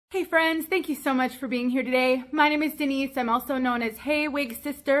Hey friends, thank you so much for being here today. My name is Denise. I'm also known as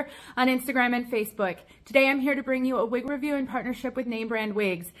heywigsister on Instagram and Facebook. Today I'm here to bring you a wig review in partnership with name brand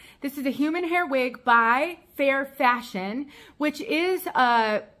wigs. This is a human hair wig by Fashion, which is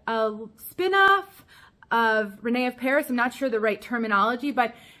a spin-off of Rene of Paris. I'm not sure the right terminology,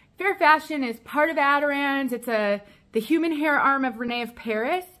 but Fashion is part of Aderans. It's the human hair arm of Rene of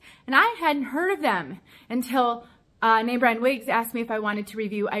Paris, and I hadn't heard of them until name brand wigs asked me if I wanted to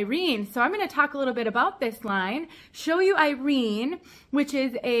review Irene. So I'm going to talk a little bit about this line, show you Irene, which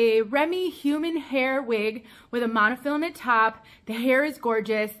is a Remy human hair wig with a monofilament top. The hair is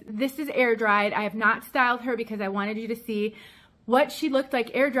gorgeous. This is air dried. I have not styled her because I wanted you to see what she looked like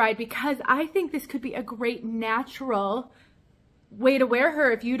air dried, because I think this could be a great natural way to wear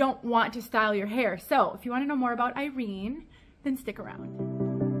her if you don't want to style your hair. So if you want to know more about Irene, then stick around.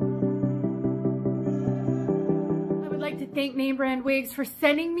 I'd like to thank name brand wigs for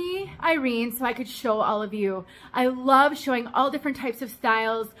sending me Irene so I could show all of you. I love showing all different types of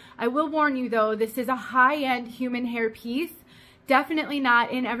styles. I will warn you though, this is a high-end human hair piece, definitely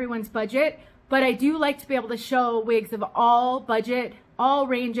not in everyone's budget, but I do like to be able to show wigs of all budget, all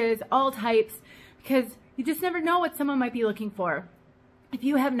ranges, all types, because you just never know what someone might be looking for. If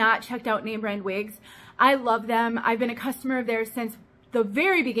you have not checked out name brand wigs, I love them. I've been a customer of theirs since the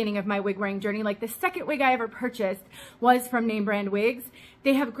very beginning of my wig wearing journey. Like the second wig I ever purchased was from name brand wigs.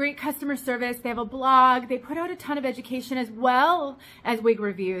 They have great customer service. They have a blog. They put out a ton of education as well as wig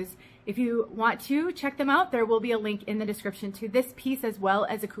reviews. If you want to check them out, there will be a link in the description to this piece as well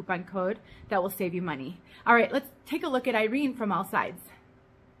as a coupon code that will save you money. All right, let's take a look at Irene from all sides.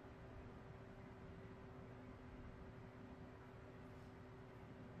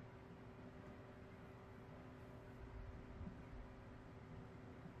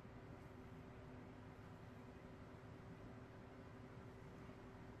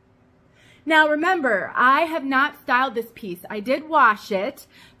 Now remember, I have not styled this piece. I did wash it,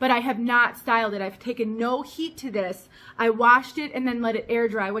 but I have not styled it. I've taken no heat to this. I washed it and then let it air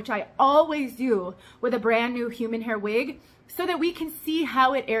dry, which I always do with a brand new human hair wig, so that we can see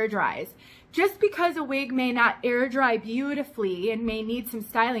how it air dries. Just because a wig may not air dry beautifully and may need some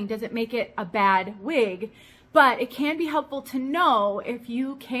styling doesn't make it a bad wig, but it can be helpful to know if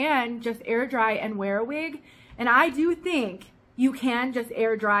you can just air dry and wear a wig. And I do think you can just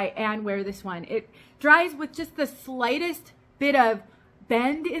air dry and wear this one. It dries with just the slightest bit of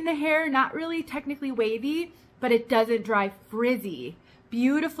bend in the hair, not really technically wavy, but it doesn't dry frizzy.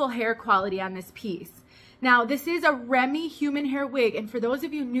 Beautiful hair quality on this piece. Now, this is a Remy human hair wig, and for those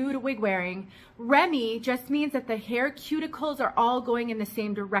of you new to wig wearing, Remy just means that the hair cuticles are all going in the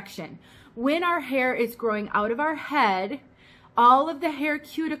same direction. When our hair is growing out of our head, all of the hair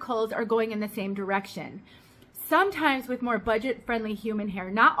cuticles are going in the same direction. Sometimes with more budget-friendly human hair,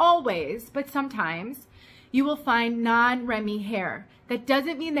 not always, but sometimes, you will find non-Remy hair. That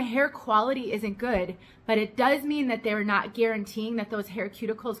doesn't mean the hair quality isn't good, but it does mean that they're not guaranteeing that those hair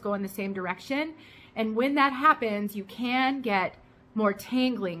cuticles go in the same direction. And when that happens, you can get more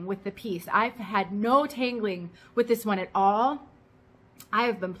tangling with the piece. I've had no tangling with this one at all. I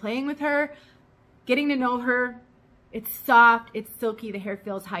have been playing with her, getting to know her. It's soft, it's silky, the hair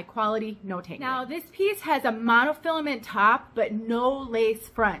feels high quality, no tangling. Now this piece has a monofilament top, but no lace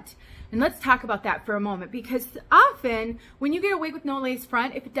front. And let's talk about that for a moment, because often when you get a wig with no lace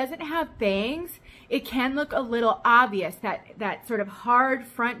front, if it doesn't have bangs, it can look a little obvious. That sort of hard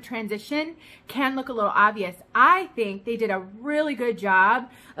front transition can look a little obvious. I think they did a really good job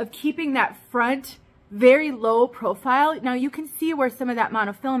of keeping that front very low profile. Now you can see where some of that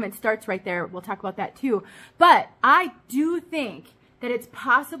monofilament starts right there. We'll talk about that too. But I do think that it's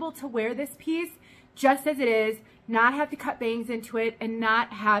possible to wear this piece just as it is, not have to cut bangs into it, and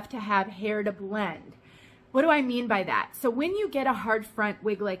not have to have hair to blend. What do I mean by that? So when you get a hard front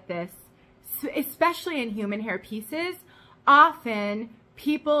wig like this, especially in human hair pieces, often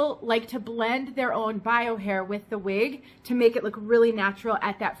people like to blend their own bio hair with the wig to make it look really natural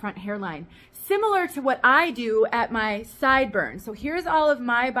at that front hairline. Similar to what I do at my sideburns. So here's all of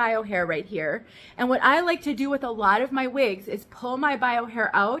my bio hair right here. And what I like to do with a lot of my wigs is pull my bio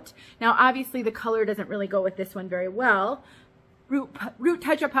hair out. Now obviously the color doesn't really go with this one very well. Root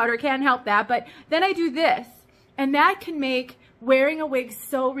touch-up powder can help that, but then I do this. And that can make wearing a wig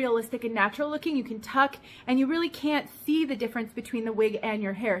so realistic and natural looking. You can tuck and you really can't see the difference between the wig and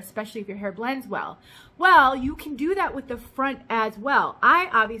your hair, especially if your hair blends well. Well, you can do that with the front as well. I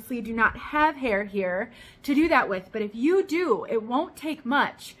obviously do not have hair here to do that with, but if you do, it won't take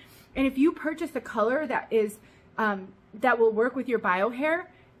much. And if you purchase a color that is that will work with your bio hair,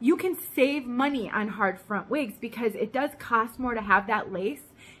 you can save money on hard front wigs, because it does cost more to have that lace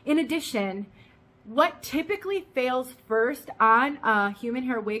In addition, what typically fails first on a human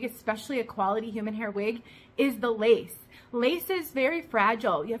hair wig, especially a quality human hair wig, is the lace. Lace is very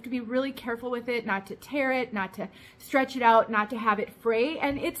fragile. You have to be really careful with it, not to tear it, not to stretch it out, not to have it fray,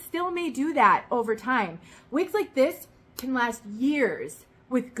 and it still may do that over time. Wigs like this can last years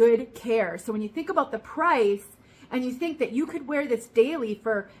with good care. So when you think about the price and you think that you could wear this daily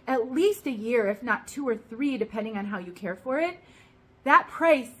for at least a year, if not 2 or 3, depending on how you care for it, that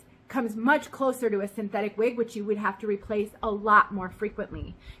price comes much closer to a synthetic wig, which you would have to replace a lot more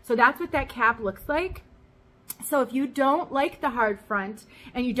frequently. So that's what that cap looks like. So if you don't like the hard front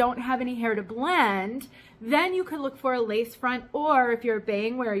and you don't have any hair to blend, then you could look for a lace front, or if you're a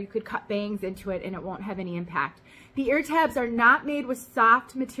bang wearer, you could cut bangs into it and it won't have any impact. The ear tabs are not made with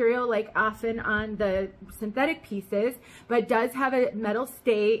soft material like often on the synthetic pieces, but does have a metal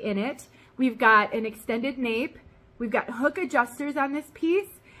stay in it. We've got an extended nape. We've got hook adjusters on this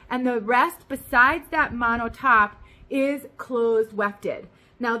piece, and the rest besides that mono top is closed wefted.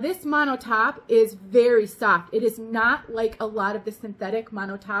 Now this mono top is very soft. It is not like a lot of the synthetic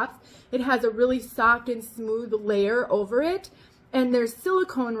mono tops. It has a really soft and smooth layer over it. And there's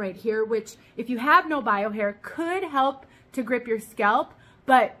silicone right here, which if you have no bio hair could help to grip your scalp,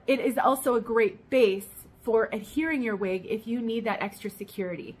 but it is also a great base for adhering your wig if you need that extra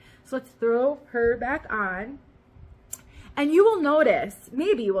security. So let's throw her back on. And you will notice,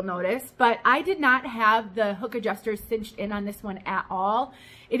 maybe you will notice, but I did not have the hook adjusters cinched in on this one at all.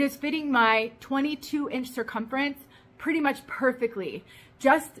 It is fitting my 22-inch circumference pretty much perfectly.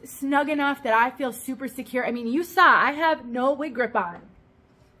 Just snug enough that I feel super secure. I mean, you saw I have no wig grip on.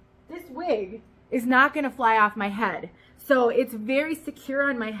 This wig is not going to fly off my head. So it's very secure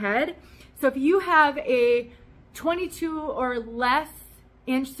on my head. So if you have a 22 or less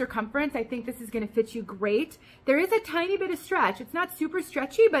inch circumference, I think this is going to fit you great. There is a tiny bit of stretch. It's not super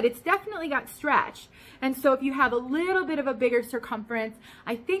stretchy, but it's definitely got stretch. And so if you have a little bit of a bigger circumference,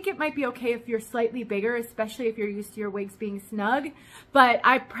 I think it might be okay if you're slightly bigger, especially if you're used to your wigs being snug. But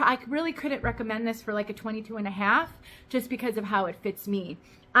I really couldn't recommend this for like a 22.5 just because of how it fits me.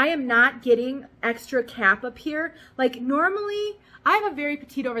 I am not getting extra cap up here. Like normally, I have a very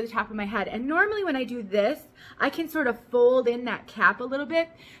petite over the top of my head, and normally when I do this, I can sort of fold in that cap a little bit,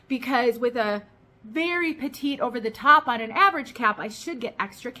 because with a very petite over the top on an average cap, I should get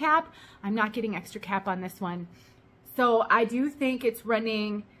extra cap. I'm not getting extra cap on this one. So I do think it's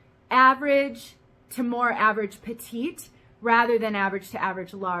running average to more average petite rather than average to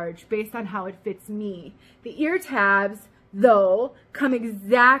average large based on how it fits me. The ear tabs, though, come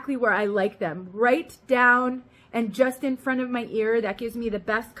exactly where I like them, right down and just in front of my ear. That gives me the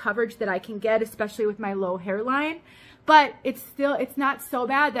best coverage that I can get, especially with my low hairline. But it's not so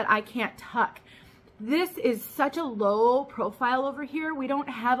bad that I can't tuck. This is such a low profile over here. We don't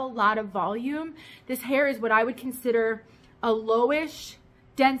have a lot of volume. This hair is what I would consider a lowish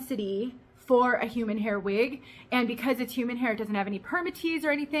density for a human hair wig. And because it's human hair, it doesn't have any permatease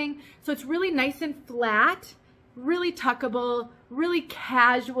or anything. So it's really nice and flat, really tuckable, really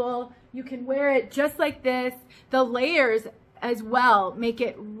casual. You can wear it just like this. The layers as well make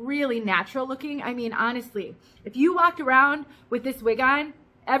it really natural looking. I mean, honestly, if you walked around with this wig on,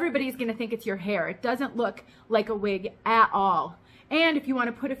 everybody's gonna think it's your hair. It doesn't look like a wig at all. And if you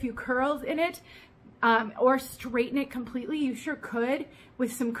wanna put a few curls in it or straighten it completely, you sure could.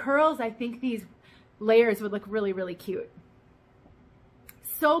 With some curls, I think these layers would look really, really cute.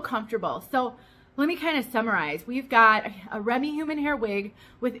 So comfortable. So let me kind of summarize. We've got a Remy human hair wig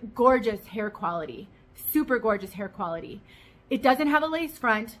with gorgeous hair quality, super gorgeous hair quality. It doesn't have a lace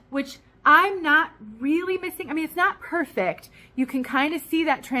front, which I'm not really missing. I mean, it's not perfect. You can kind of see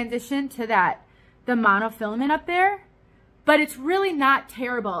that transition to the monofilament up there, but it's really not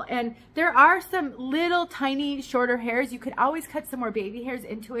terrible. And there are some little tiny shorter hairs. You could always cut some more baby hairs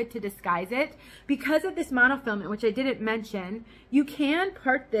into it to disguise it. Because of this monofilament, which I didn't mention, you can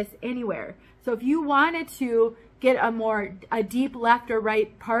part this anywhere. So if you wanted to get a deep left or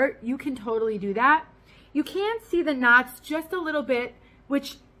right part, you can totally do that. You can see the knots just a little bit,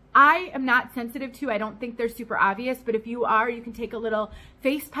 which I am not sensitive to. I don't think they're super obvious, but if you are, you can take a little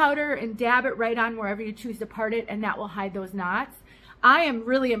face powder and dab it right on wherever you choose to part it, and that will hide those knots. I am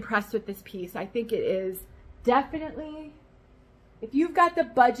really impressed with this piece. I think it is definitely, if you've got the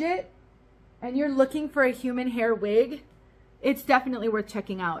budget and you're looking for a human hair wig, it's definitely worth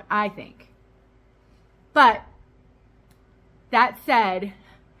checking out, I think. But that said,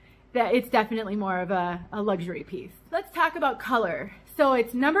 that it's definitely more of a luxury piece. Let's talk about color. So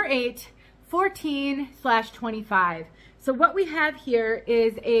it's number 8, 14/25. So what we have here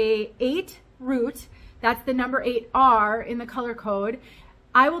is a 8 root. That's the number 8R in the color code.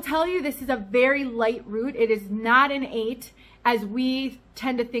 I will tell you, this is a very light root. It is not an 8 as we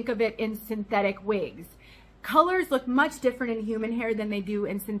tend to think of it in synthetic wigs. Colors look much different in human hair than they do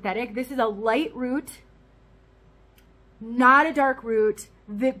in synthetic. This is a light root, not a dark root,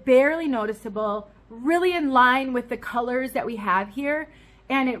 barely noticeable, really in line with the colors that we have here.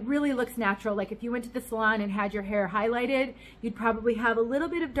 And it really looks natural. Like if you went to the salon and had your hair highlighted, you'd probably have a little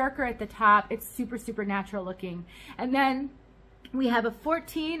bit of darker at the top. It's super, super natural looking. And then we have a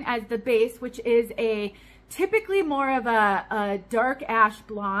 14 as the base, which is a typically more of a dark ash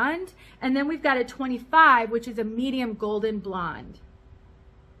blonde. And then we've got a 25, which is a medium golden blonde.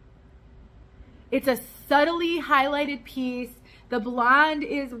 It's a subtly highlighted piece. The blonde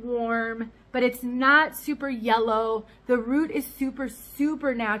is warm, but it's not super yellow. The root is super,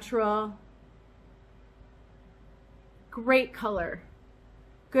 super natural. Great color.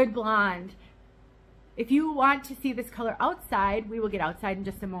 Good blonde. If you want to see this color outside, we will get outside in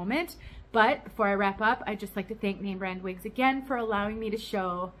just a moment. But before I wrap up, I'd just like to thank Name Brand Wigs again for allowing me to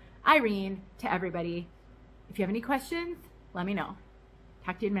show Irene to everybody. If you have any questions, let me know.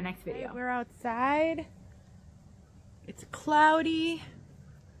 Talk to you in my next video. We're outside. It's cloudy.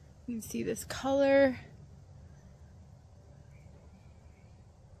 You can see this color.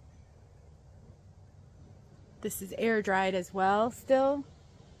 This is air dried as well still.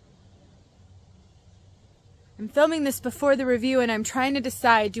 I'm filming this before the review and I'm trying to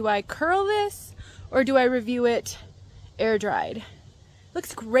decide, do I curl this or do I review it air dried?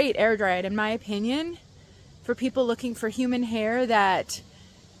 Looks great air dried in my opinion for people looking for human hair that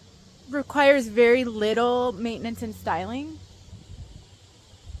requires very little maintenance and styling.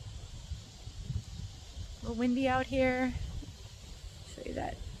 A little windy out here. Show you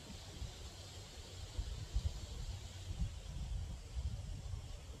that.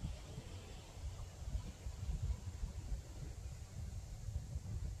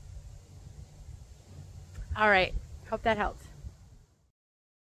 All right, hope that helped.